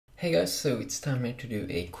Hey guys, so it's time here to do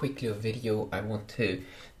a quick little video. I want to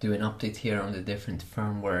do an update here on the different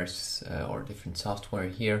firmwares or different software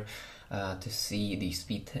here to see the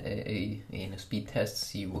speed in a speed test,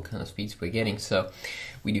 see what kind of speeds we're getting. So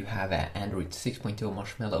we do have Android 6.0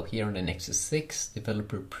 Marshmallow here on the Nexus 6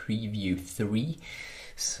 Developer Preview 3.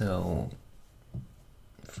 So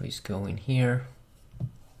if we just go in here,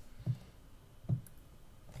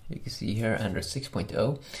 you can see here Android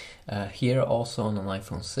 6.0. Here also on an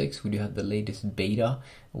iPhone 6 we do have the latest beta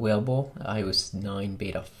available, iOS 9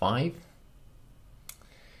 beta 5.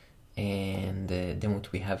 And then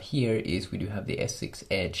what we have here is we do have the S6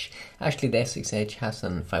 Edge. Actually the S6 Edge has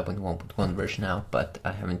an 5.1.1 version now, but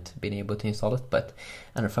I haven't been able to install it. But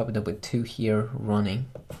Android 5.0.2 here running.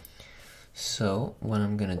 So what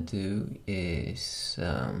I'm gonna do is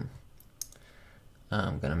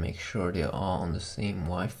I'm gonna make sure they're all on the same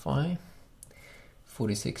Wi-Fi.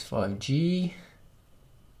 46 5G,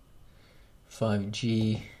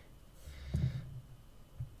 5G,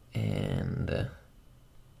 and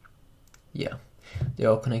yeah, they're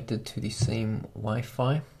all connected to the same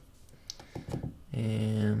Wi-Fi.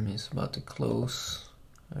 And it's about to close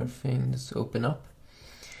everything. Let's open up,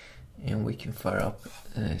 and we can fire up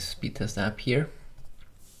a speed test app here.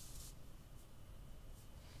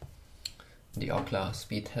 The Ookla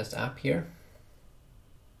speed test app here.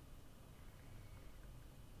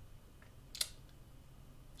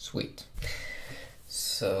 Sweet.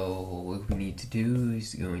 So what we need to do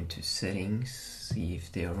is go into settings, see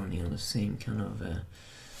if they are running on the same kind of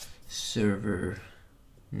server.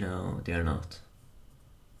 No, they are not.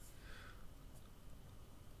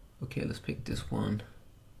 Okay, let's pick this one.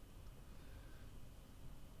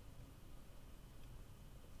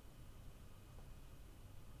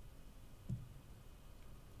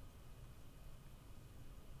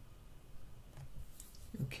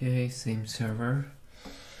 Okay, same server.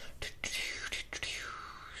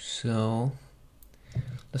 So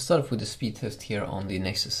let's start off with the speed test here on the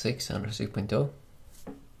Nexus 6 under 6.0.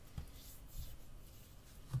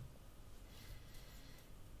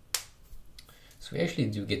 So we actually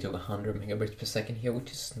do get over 100 megabits per second here,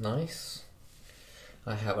 which is nice.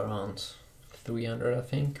 I have around 300, I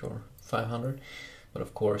think, or 500. But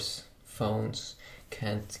of course, phones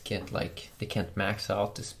can't get they can't max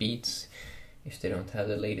out the speeds if they don't have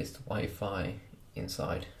the latest Wi-Fi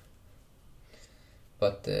inside.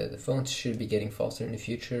 But the phones should be getting faster in the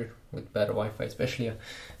future with better Wi-Fi, especially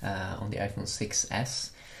on the iPhone 6s.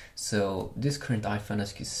 So this current iPhone,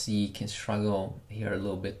 as you can see, can struggle here a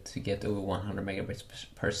little bit to get over 100 megabits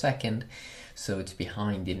per second. So it's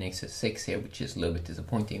behind the Nexus 6 here, which is a little bit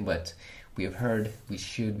disappointing. But we have heard we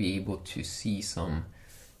should be able to see some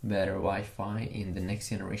better Wi-Fi in the next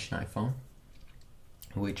generation iPhone,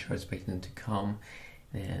 which are expected to come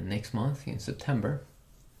next month in September.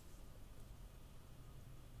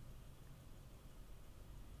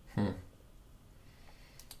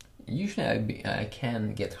 Usually I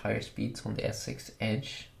can get higher speeds on the S6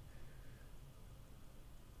 Edge.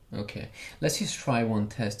 Okay, let's just try one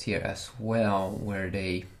test here as well, where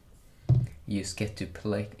they just get to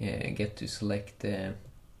select. If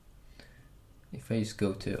I just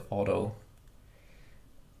go to auto.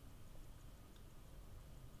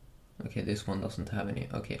 Okay, this one doesn't have any.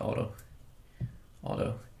 Okay, auto.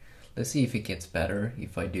 Let's see if it gets better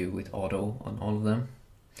if I do with auto on all of them,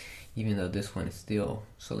 even though this one is still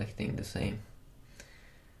selecting the same.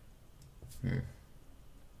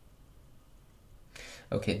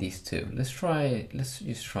 Okay, these two. Let's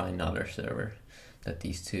just try another server that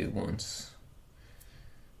these two ones.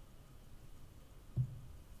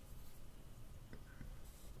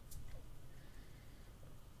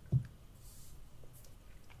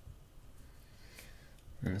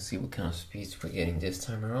 And let's see what kind of speeds we're getting this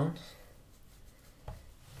time around.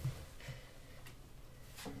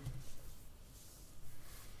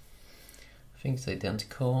 I think it's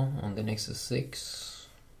identical on the Nexus 6.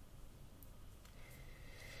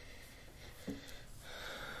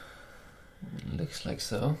 Looks like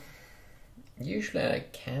so. Usually I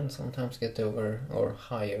can sometimes get over or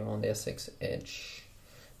higher on the S6 Edge.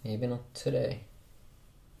 Maybe not today.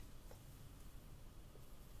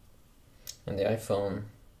 And the iPhone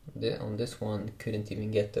on this one couldn't even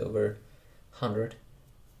get over 100.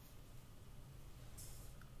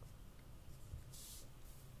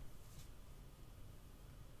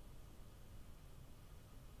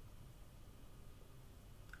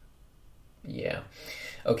 Yeah.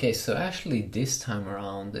 Okay, so actually this time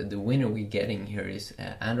around the winner we're getting here is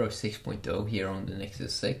Android 6.0 here on the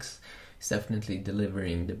Nexus 6. It's definitely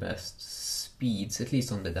delivering the best speeds, at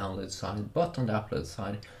least on the download side, but on the upload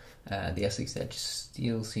side the S6 Edge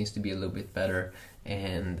still seems to be a little bit better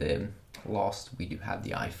and last we do have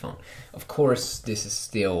the iPhone. Of course, this is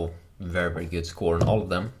still very good score on all of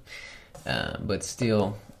them, but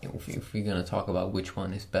still, if we're gonna talk about which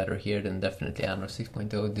one is better here, then definitely Android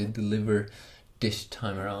 6.0 did deliver this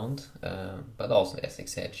time around, but also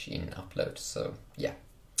SX Edge in upload. So yeah,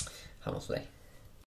 how much they?